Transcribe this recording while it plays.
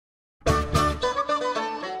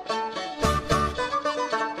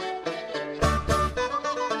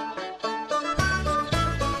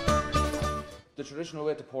traditional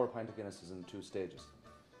way to pour a pint of Guinness is in 2 stages.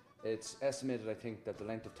 It's estimated, I think, that the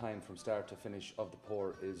length of time from start to finish of the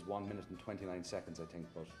pour is 1 minute and 29 seconds, I think,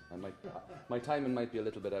 but my timing might be a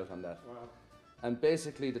little bit out on that. Wow. And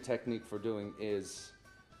basically the technique for doing is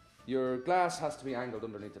your glass has to be angled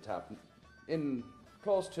underneath the tap, in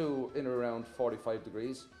or around 45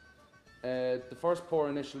 degrees. The first pour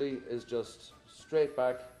initially is just straight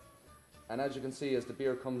back, and as you can see, as the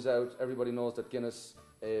beer comes out, everybody knows that Guinness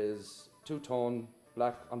is two-tone,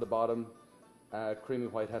 black on the bottom, creamy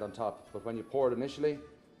white head on top. But when you pour it initially,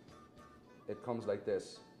 it comes like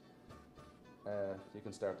this. You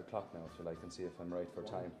can start the clock now if you like and see if I'm right for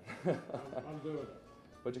time. I'm doing it.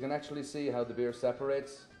 But you can actually see how the beer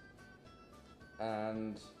separates,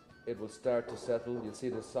 and it will start to settle. You'll see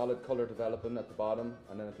the solid colour developing at the bottom,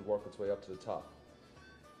 and then it'll work its way up to the top.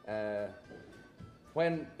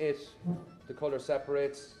 When the colour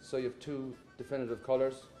separates, so you have 2 definitive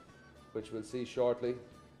colours, which we'll see shortly,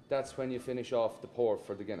 that's when you finish off the pour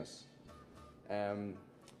for the Guinness.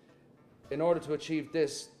 In order to achieve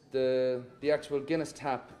this, the actual Guinness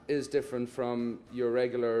tap is different from your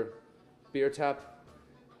regular beer tap.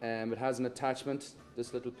 It has an attachment,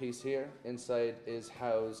 this little piece here. Inside is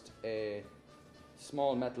housed a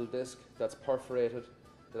small metal disc that's perforated,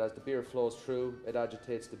 that as the beer flows through, it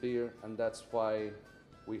agitates the beer, and that's why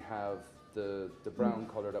we have the brown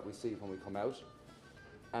colour that we see when we come out.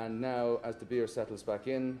 And now, as the beer settles back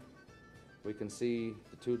in, we can see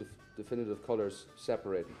the 2 definitive colours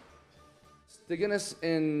separating. The Guinness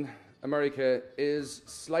in America is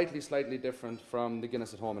slightly different from the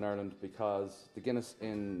Guinness at home in Ireland, because the Guinness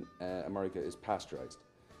in America is pasteurised.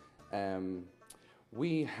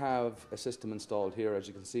 We have a system installed here, as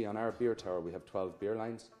you can see on our beer tower we have 12 beer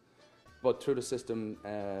lines, but through the system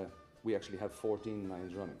we actually have 14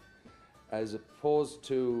 lines running. As opposed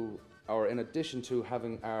to, or in addition to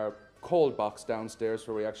having our cold box downstairs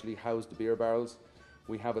where we actually house the beer barrels,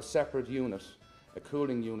 we have a separate unit, a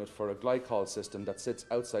cooling unit for a glycol system that sits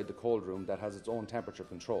outside the cold room that has its own temperature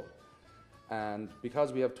control. And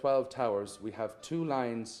because we have 12 towers, we have 2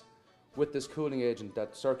 lines with this cooling agent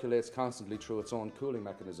that circulates constantly through its own cooling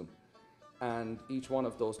mechanism. And each one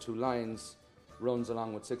of those 2 lines runs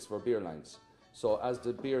along with 6 of our beer lines. So as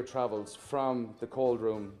the beer travels from the cold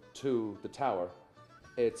room to the tower,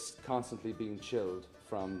 it's constantly being chilled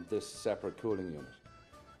from this separate cooling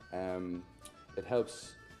unit. It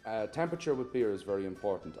helps. Temperature with beer is very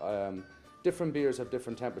important. Different beers have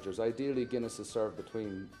different temperatures. Ideally, Guinness is served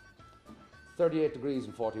between 38 degrees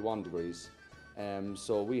and 41 degrees.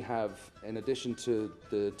 So we have, in addition to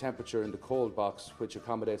the temperature in the cold box, which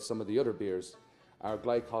accommodates some of the other beers, our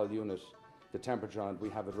glycol unit, the temperature on it, we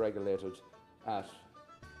have it regulated at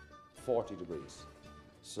 40 degrees.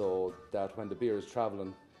 So that when the beer is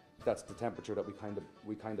traveling, that's the temperature that we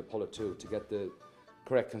kind of pull it to get the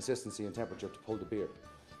correct consistency and temperature to pull the beer.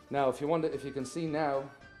 Now, if you can see now,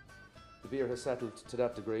 the beer has settled to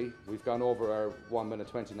that degree. We've gone over our 1 minute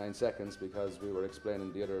 29 seconds because we were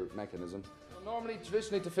explaining the other mechanism. Normally,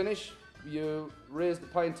 traditionally to finish, you raise the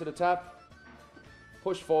pint to the tap,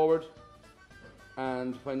 push forward,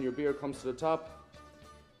 and when your beer comes to the top,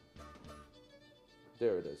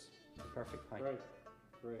 there it is. Perfect pint. Right.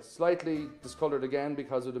 Great. Slightly discoloured again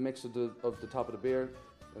because of the mix of the top of the beer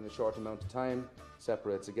in a short amount of time.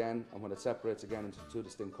 Separates again, and when it separates again into 2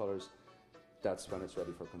 distinct colours, that's when it's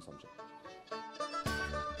ready for consumption.